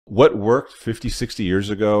what worked 50, 60 years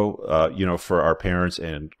ago, you know, for our parents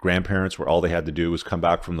and grandparents, where all they had to do was come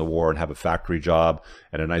back from the war and have a factory job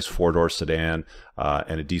and a nice four-door sedan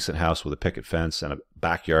and a decent house with a picket fence and a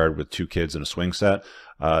backyard with 2 kids and a swing set.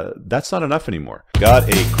 That's not enough anymore. Got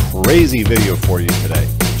a crazy video for you today.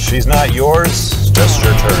 She's not yours, just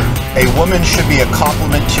your turn. A woman should be a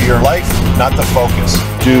complement to your life, not the focus.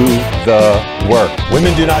 Do the work.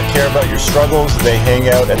 Women do not care about your struggles. They hang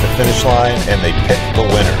out at the finish line and they pick the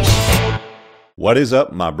winners. What is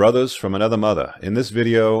up, my brothers from another mother? In this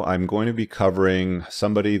video, I'm going to be covering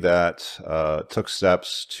somebody that took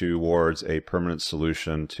steps towards a permanent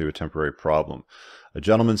solution to a temporary problem. A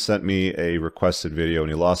gentleman sent me a requested video and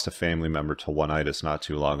he lost a family member to Oneitis not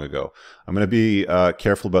too long ago. I'm going to be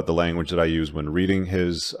careful about the language that I use when reading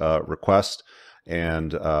his request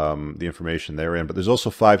and the information therein, but there's also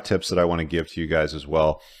 5 tips that I want to give to you guys as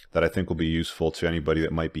well that I think will be useful to anybody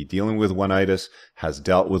that might be dealing with Oneitis, has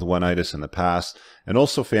dealt with Oneitis in the past, and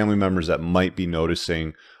also family members that might be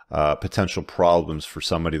noticing potential problems for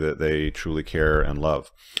somebody that they truly care and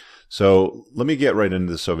love. So let me get right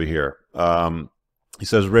into this over here. He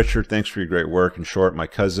says, Richard, thanks for your great work. In short, my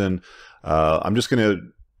cousin, I'm just going to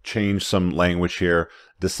change some language here,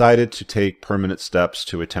 decided to take permanent steps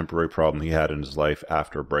to a temporary problem he had in his life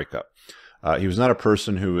after a breakup. He was not a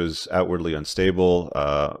person who was outwardly unstable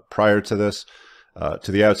prior to this.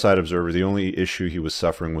 To the outside observer, the only issue he was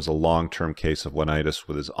suffering was a long-term case of Oneitis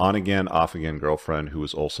with his on-again, off-again girlfriend, who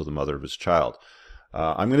was also the mother of his child.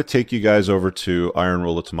 I'm going to take you guys over to Iron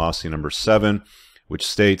Rule of Tomasi number 7, which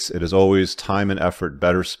states, it is always time and effort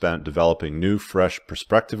better spent developing new, fresh,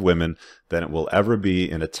 prospective women than it will ever be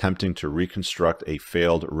in attempting to reconstruct a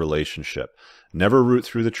failed relationship. Never root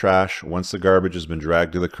through the trash. Once the garbage has been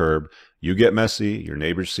dragged to the curb, you get messy, your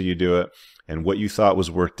neighbors see you do it, and what you thought was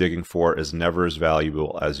worth digging for is never as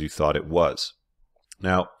valuable as you thought it was.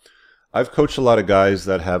 Now, I've coached a lot of guys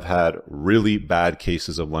that have had really bad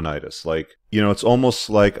cases of Oneitis. Like, you know, it's almost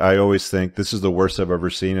like I always think this is the worst I've ever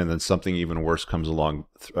seen, and then something even worse comes along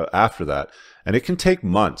after that. And it can take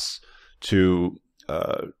months to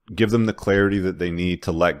give them the clarity that they need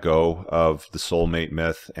to let go of the soulmate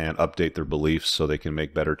myth and update their beliefs so they can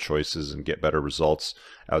make better choices and get better results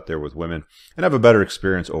out there with women and have a better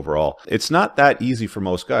experience overall. It's not that easy for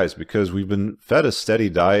most guys because we've been fed a steady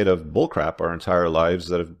diet of bullcrap our entire lives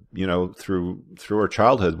that have, you know, through our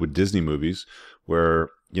childhood with Disney movies where,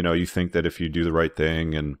 you know, you think that if you do the right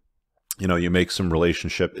thing and, you know, you make some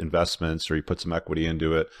relationship investments or you put some equity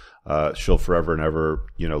into it, she'll forever and ever,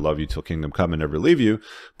 you know, love you till kingdom come and never leave you.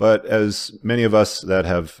 But as many of us that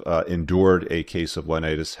have endured a case of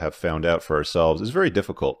Oneitis have found out for ourselves, it's very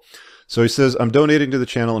difficult. So he says, I'm donating to the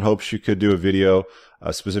channel in hopes you could do a video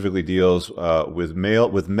specifically deals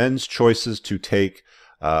with men's choices to take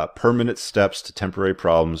permanent steps to temporary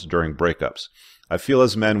problems during breakups. I feel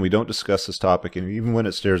as men, we don't discuss this topic, and even when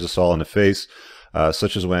it stares us all in the face,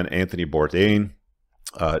 such as when Anthony Bourdain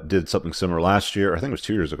did something similar last year. I think it was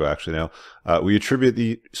 2 years ago, actually. Now we attribute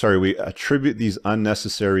these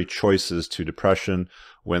unnecessary choices to depression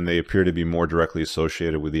when they appear to be more directly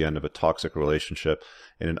associated with the end of a toxic relationship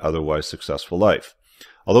in an otherwise successful life.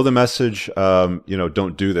 Although the message, you know,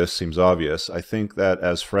 don't do this seems obvious, I think that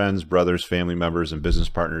as friends, brothers, family members, and business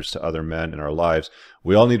partners to other men in our lives,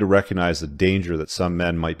 we all need to recognize the danger that some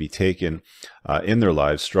men might be taking in their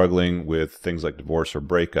lives, struggling with things like divorce or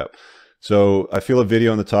breakup. So I feel a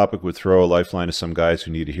video on the topic would throw a lifeline to some guys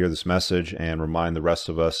who need to hear this message and remind the rest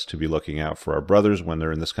of us to be looking out for our brothers when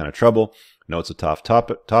they're in this kind of trouble. I know it's a tough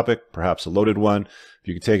topic, perhaps a loaded one. If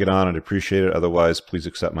you can take it on, I'd appreciate it. Otherwise, please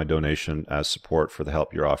accept my donation as support for the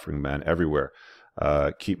help you're offering men everywhere.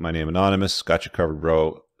 Keep my name anonymous. Got you covered,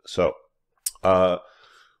 bro. So I'm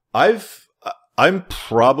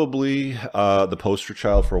probably the poster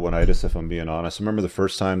child for Oneitis, if I'm being honest. I remember the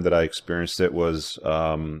first time that I experienced it was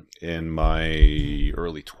in my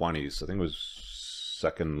early 20s. I think it was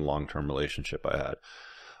second long-term relationship I had.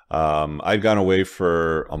 I'd gone away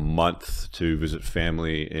for a month to visit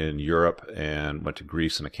family in Europe and went to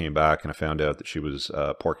Greece, and I came back and I found out that she was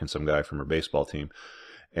porking some guy from her baseball team.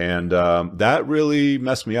 And that really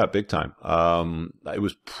messed me up big time. It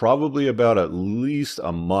was probably about at least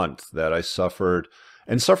a month that I suffered.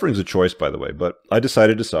 And suffering is a choice, by the way, but I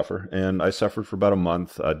decided to suffer. And I suffered for about a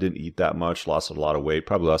month. I didn't eat that much, lost a lot of weight,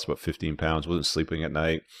 probably lost about 15 pounds, wasn't sleeping at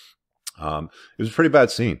night. It was a pretty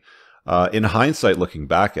bad scene. In hindsight, looking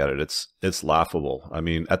back at it, it's laughable. I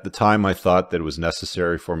mean, at the time, I thought that it was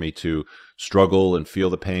necessary for me to struggle and feel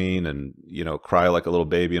the pain and, you know, cry like a little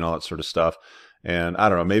baby and all that sort of stuff. And I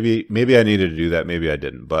don't know, maybe I needed to do that, maybe I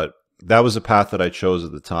didn't. But that was a path that I chose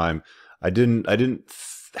at the time. I didn't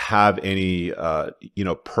have any,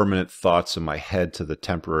 permanent thoughts in my head to the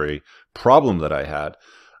temporary problem that I had.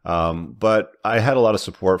 But I had a lot of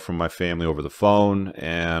support from my family over the phone,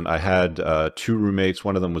 and I had 2 roommates.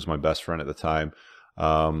 One of them was my best friend at the time,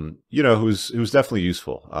 who's definitely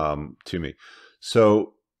useful to me.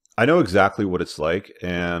 So I know exactly what it's like,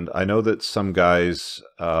 and I know that some guys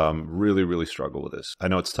really, really struggle with this. I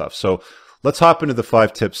know it's tough. So let's hop into the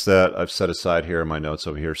 5 tips that I've set aside here in my notes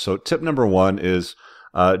over here. So tip number 1 is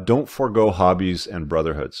don't forego hobbies and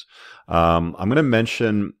brotherhoods. I'm going to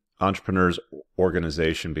mention Entrepreneurs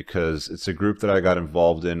Organization because it's a group that I got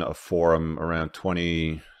involved in, a forum around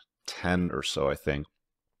 2010 or so, I think.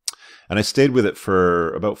 And I stayed with it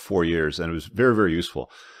for about 4 years, and it was very, very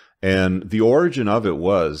useful. And the origin of it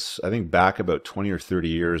was, I think, back about 20 or 30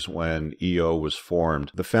 years when EO was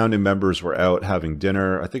formed. The founding members were out having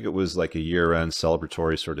dinner. I think it was like a year-end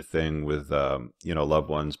celebratory sort of thing with, loved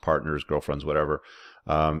ones, partners, girlfriends, whatever.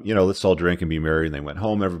 Let's all drink and be merry. And they went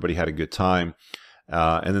home. Everybody had a good time.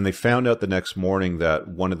 And then they found out the next morning that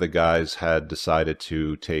one of the guys had decided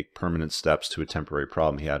to take permanent steps to a temporary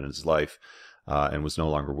problem he had in his life. And was no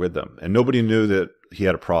longer with them. And nobody knew that he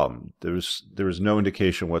had a problem. There was no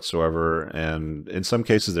indication whatsoever, and in some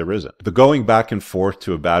cases there isn't. The going back and forth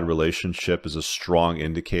to a bad relationship is a strong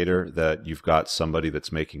indicator that you've got somebody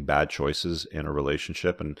that's making bad choices in a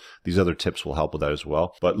relationship, and these other tips will help with that as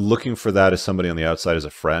well. But looking for that as somebody on the outside as a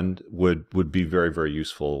friend would be very, very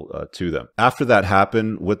useful to them. After that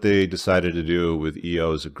happened, what they decided to do with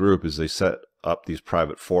EO as a group is they set up these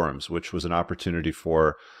private forums, which was an opportunity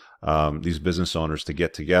for these business owners to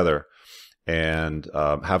get together and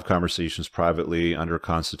have conversations privately under a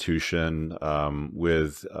constitution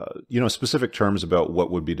with specific terms about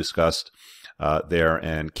what would be discussed there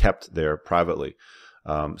and kept there privately.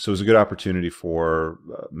 So it was a good opportunity for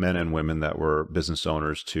men and women that were business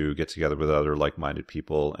owners to get together with other like-minded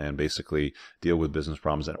people and basically deal with business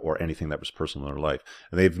problems or anything that was personal in their life.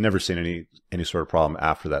 And they've never seen any sort of problem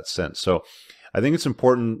after that since. So I think it's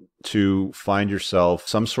important to find yourself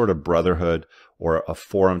some sort of brotherhood or a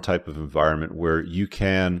forum type of environment where you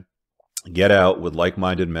can get out with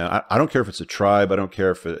like-minded men. I don't care if it's a tribe. I don't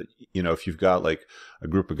care if if you've got like a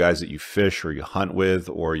group of guys that you fish or you hunt with,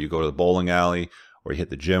 or you go to the bowling alley or you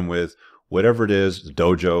hit the gym with, whatever it is. The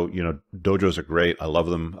dojo, dojos are great. I love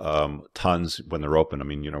them tons when they're open. I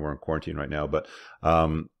mean, we're in quarantine right now, but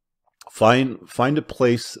Find a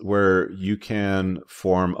place where you can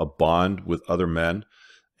form a bond with other men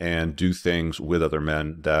and do things with other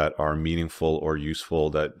men that are meaningful or useful,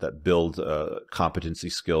 that build competency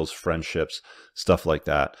skills, friendships, stuff like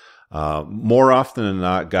that. More often than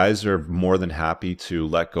not, guys are more than happy to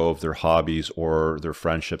let go of their hobbies or their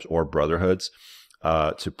friendships or brotherhoods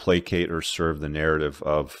to placate or serve the narrative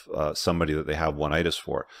of somebody that they have Oneitis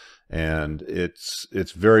for. And it's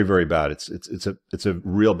very, very bad. It's a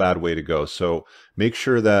real bad way to go. So make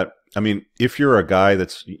sure that, if you're a guy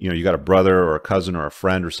that's, you got a brother or a cousin or a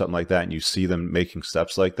friend or something like that, and you see them making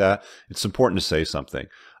steps like that, it's important to say something.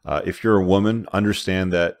 If you're a woman,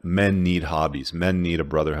 understand that men need hobbies. Men need a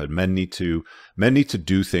brotherhood. Men need to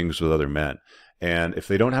do things with other men. And if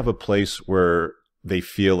they don't have a place where they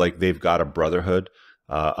feel like they've got a brotherhood,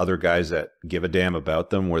 other guys that give a damn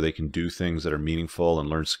about them, where they can do things that are meaningful and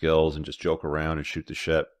learn skills and just joke around and shoot the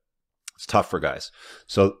shit, it's tough for guys.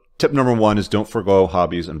 So tip number 1 is don't forgo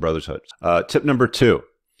hobbies and brotherhood. Tip number 2,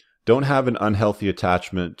 don't have an unhealthy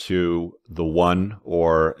attachment to the one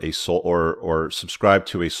or a soul or subscribe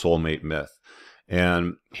to a soulmate myth.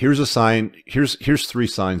 And here's a sign. Here's 3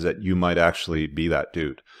 signs that you might actually be that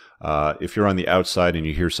dude. If you're on the outside and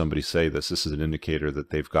you hear somebody say this is an indicator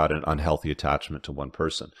that they've got an unhealthy attachment to one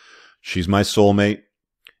person. She's my soulmate.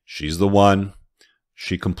 She's the one.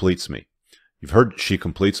 She completes me. You've heard she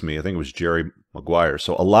completes me. I think it was Jerry Maguire.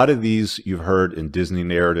 So a lot of these you've heard in Disney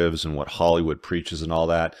narratives and what Hollywood preaches and all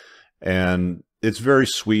that. And it's very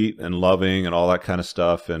sweet and loving and all that kind of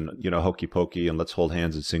stuff. And, hokey pokey and let's hold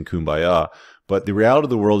hands and sing Kumbaya. But the reality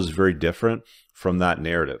of the world is very different from that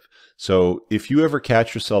narrative. So if you ever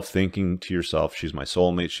catch yourself thinking to yourself, she's my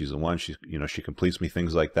soulmate, she's the one, she completes me,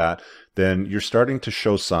 things like that, then you're starting to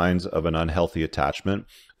show signs of an unhealthy attachment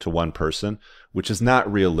to one person, which is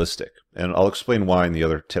not realistic. And I'll explain why in the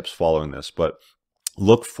other tips following this, but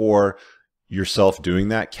look for yourself doing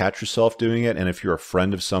that, catch yourself doing it. And if you're a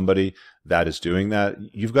friend of somebody that is doing that,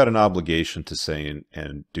 you've got an obligation to say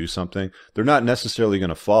and do something. They're not necessarily going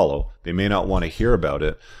to follow. They may not want to hear about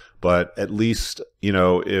it. But at least,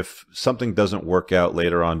 if something doesn't work out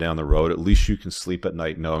later on down the road, at least you can sleep at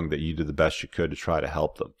night knowing that you did the best you could to try to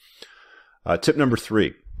help them. Tip number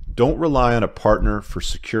 3, don't rely on a partner for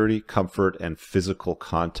security, comfort, and physical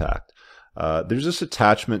contact. There's this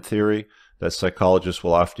attachment theory that psychologists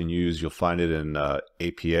will often use. You'll find it in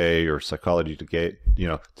APA or Psychology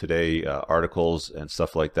Today articles and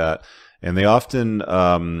stuff like that. And they often,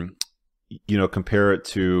 compare it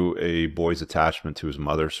to a boy's attachment to his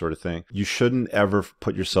mother sort of thing. You shouldn't ever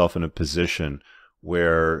put yourself in a position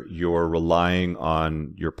where you're relying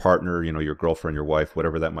on your partner, your girlfriend, your wife,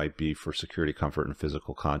 whatever that might be, for security, comfort, and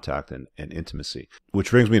physical contact and intimacy.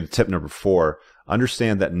 Which brings me to tip number 4.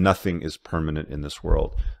 Understand that nothing is permanent in this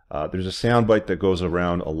world. There's a soundbite that goes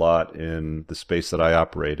around a lot in the space that I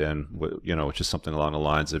operate in, which is something along the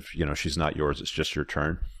lines of, she's not yours, it's just your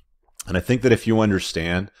turn. And I think that if you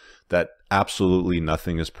understand that absolutely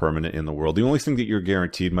nothing is permanent in the world, the only thing that you're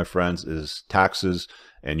guaranteed, my friends, is taxes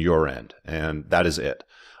and your end. And that is it.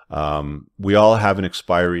 We all have an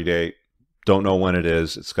expiry date. Don't know when it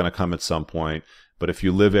is. It's going to come at some point. But if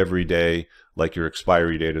you live every day like your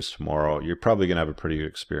expiry date is tomorrow, you're probably going to have a pretty good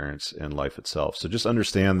experience in life itself. So just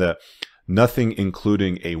understand that nothing,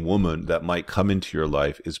 including a woman that might come into your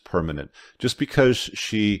life, is permanent. Just because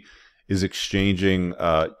she is exchanging,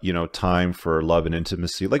 time for love and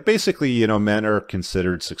intimacy. Like basically, men are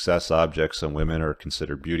considered success objects and women are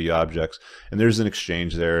considered beauty objects. And there's an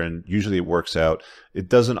exchange there, and usually it works out. It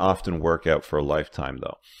doesn't often work out for a lifetime,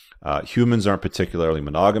 though. Humans aren't particularly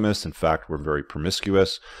monogamous. In fact, we're very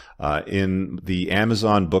promiscuous. In the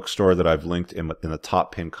Amazon bookstore that I've linked in the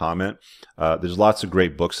top pinned comment, there's lots of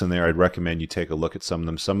great books in there. I'd recommend you take a look at some of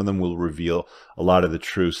them. Some of them will reveal a lot of the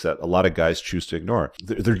truths that a lot of guys choose to ignore.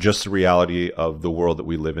 They're just the reality of the world that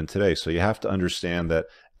we live in today. So you have to understand that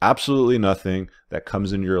absolutely nothing that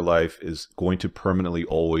comes into your life is going to permanently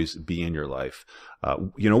always be in your life.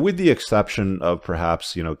 With the exception of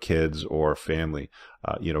perhaps, kids or family,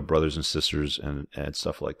 brothers and sisters and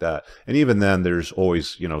stuff like that. And even then there's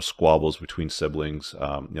always, squabbles between siblings,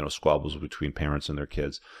 squabbles between parents and their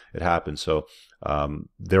kids. It happens. So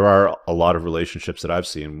there are a lot of relationships that I've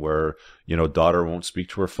seen where, daughter won't speak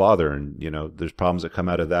to her father, and, there's problems that come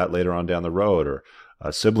out of that later on down the road, or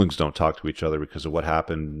siblings don't talk to each other because of what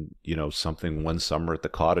happened, something one summer at the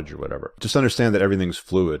cottage or whatever. Just understand that everything's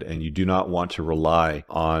fluid, and you do not want to rely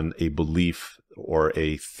on a belief or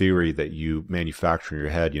a theory that you manufacture in your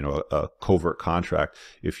head, a covert contract,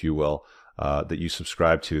 if you will, that you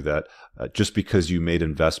subscribe to, that just because you made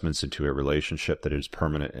investments into a relationship that is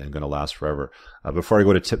permanent and going to last forever. Before I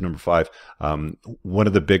go to tip number 5, one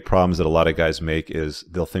of the big problems that a lot of guys make is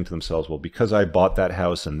they'll think to themselves, well, because I bought that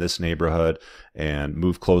house in this neighborhood and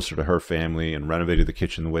moved closer to her family and renovated the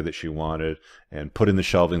kitchen the way that she wanted and put in the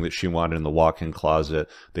shelving that she wanted in the walk-in closet,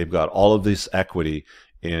 they've got all of this equity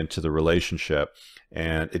into the relationship,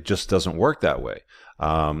 and it just doesn't work that way.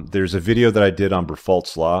 There's a video that I did on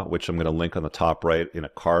Berfolt's Law, which I'm going to link on the top right in a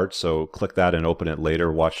card. So click that and open it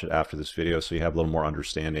later. Watch it after this video so you have a little more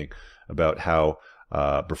understanding about how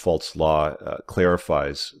Berfolt's Law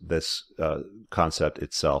clarifies this concept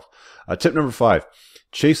itself. Tip number 5,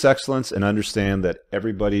 chase excellence and understand that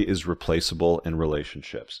everybody is replaceable in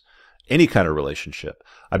relationships. Any kind of relationship.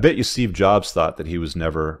 I bet you Steve Jobs thought that he was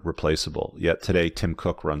never replaceable, yet today Tim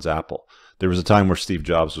Cook runs Apple. There was a time where Steve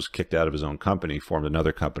Jobs was kicked out of his own company, formed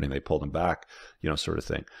another company, and they pulled him back, sort of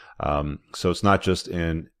thing. So it's not just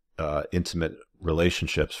in intimate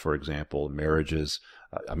relationships, for example, marriages.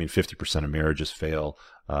 50% of marriages fail.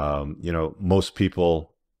 Most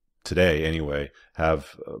people today, anyway,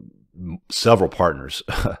 have several partners.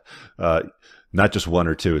 Not just one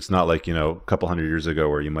or two. It's not like, a couple hundred years ago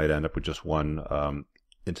where you might end up with just one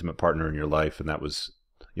intimate partner in your life, and that was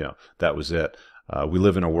it. We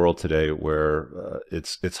live in a world today where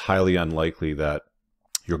it's highly unlikely that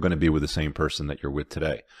you're going to be with the same person that you're with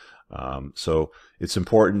today. So it's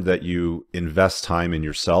important that you invest time in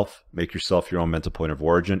yourself, make yourself your own mental point of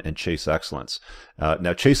origin, and chase excellence.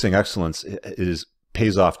 Now, chasing excellence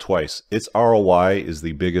pays off twice. Its ROI is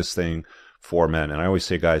the biggest thing for men. And I always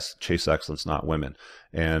say, guys, chase excellence, not women.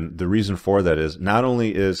 And the reason for that is not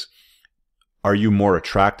only are you more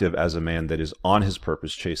attractive as a man that is on his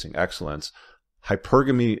purpose chasing excellence,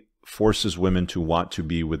 hypergamy forces women to want to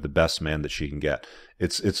be with the best man that she can get.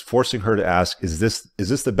 It's forcing her to ask, is this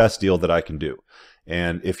the best deal that I can do?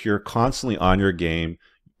 And if you're constantly on your game,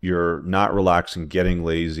 you're not relaxing, getting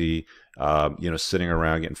lazy, sitting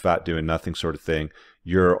around, getting fat, doing nothing sort of thing,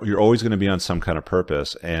 you're always going to be on some kind of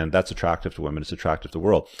purpose, and that's attractive to women. It's attractive to the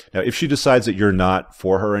world. Now, if she decides that you're not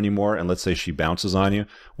for her anymore, and let's say she bounces on you,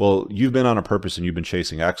 well, you've been on a purpose and you've been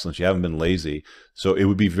chasing excellence. You haven't been lazy. So it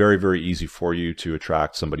would be very, very easy for you to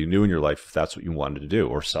attract somebody new in your life if that's what you wanted to do,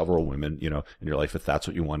 or several women, you know, in your life if that's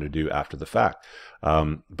what you wanted to do after the fact.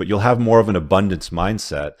 But you'll have more of an abundance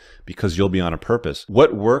mindset because you'll be on a purpose.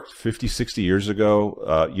 What worked 50, 60 years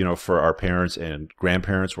ago, you know, for our parents and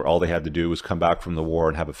grandparents, where all they had to do was come back from the war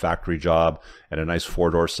and have a factory job and a nice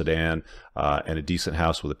 4-door sedan and a decent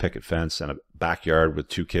house with a picket fence and a backyard with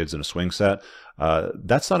 2 kids and a swing set,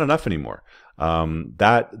 that's not enough anymore.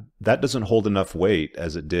 That doesn't hold enough weight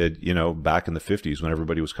as it did, you know, back in the 50s when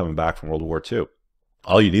everybody was coming back from World War II.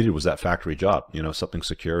 All you needed was that factory job, you know, something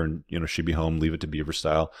secure, and, you know, she'd be home, leave it to Beaver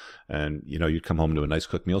style, and, you know, you'd come home to a nice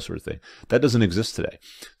cooked meal sort of thing. That doesn't exist today.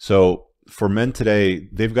 So for men today,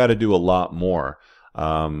 they've got to do a lot more.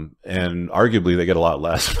 And arguably they get a lot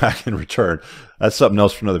less back in return. That's something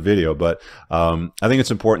else for another video. But I think it's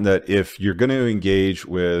important that if you're going to engage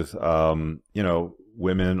with, you know,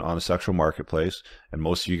 women on a sexual marketplace, and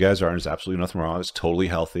most of you guys are, and there's absolutely nothing wrong. It's totally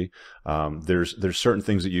healthy. There's certain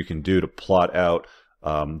things that you can do to plot out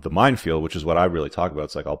the minefield, which is what I really talk about.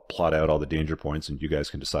 It's like I'll plot out all the danger points, and you guys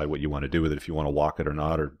can decide what you want to do with it, if you want to walk it or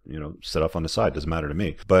not, or, you know, set off on the side. Doesn't matter to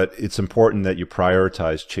me. But it's important that you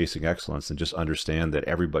prioritize chasing excellence and just understand that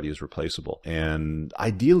everybody is replaceable. And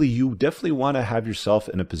ideally, you definitely want to have yourself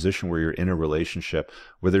in a position where you're in a relationship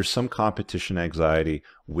where there's some competition anxiety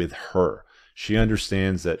with her. She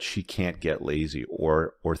understands that she can't get lazy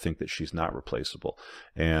or think that she's not replaceable.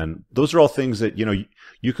 And those are all things that, you know,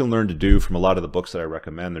 you can learn to do from a lot of the books that I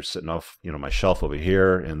recommend. They're sitting off, you know, my shelf over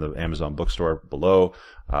here in the Amazon bookstore below.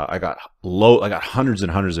 I got hundreds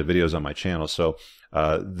and hundreds of videos on my channel. So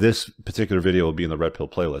this particular video will be in the Red Pill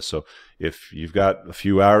playlist. So if you've got a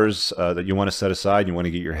few hours that you want to set aside, you want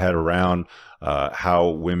to get your head around how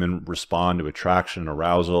women respond to attraction,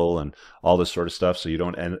 arousal, and all this sort of stuff, so you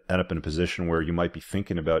don't end up in a position where you might be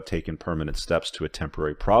thinking about taking permanent steps to a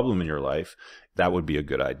temporary problem in your life, that would be a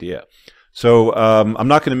good idea. So I'm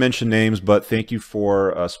not going to mention names, but thank you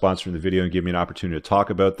for sponsoring the video and giving me an opportunity to talk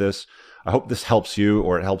about this. I hope this helps you,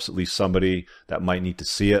 or it helps at least somebody that might need to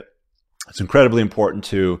see it. It's incredibly important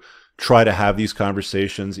to try to have these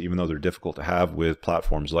conversations, even though they're difficult to have with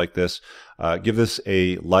platforms like this. Give this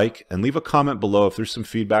a like and leave a comment below if there's some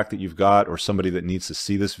feedback that you've got, or somebody that needs to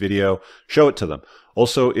see this video, show it to them.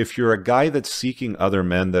 Also, if you're a guy that's seeking other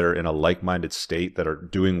men that are in a like-minded state, that are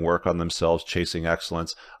doing work on themselves, chasing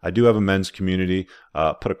excellence, I do have a men's community.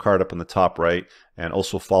 Put a card up on the top right, and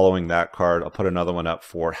also following that card, I'll put another one up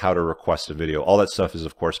for how to request a video. All that stuff is,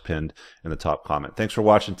 of course, pinned in the top comment. Thanks for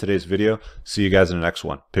watching today's video. See you guys in the next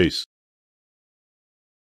one. Peace.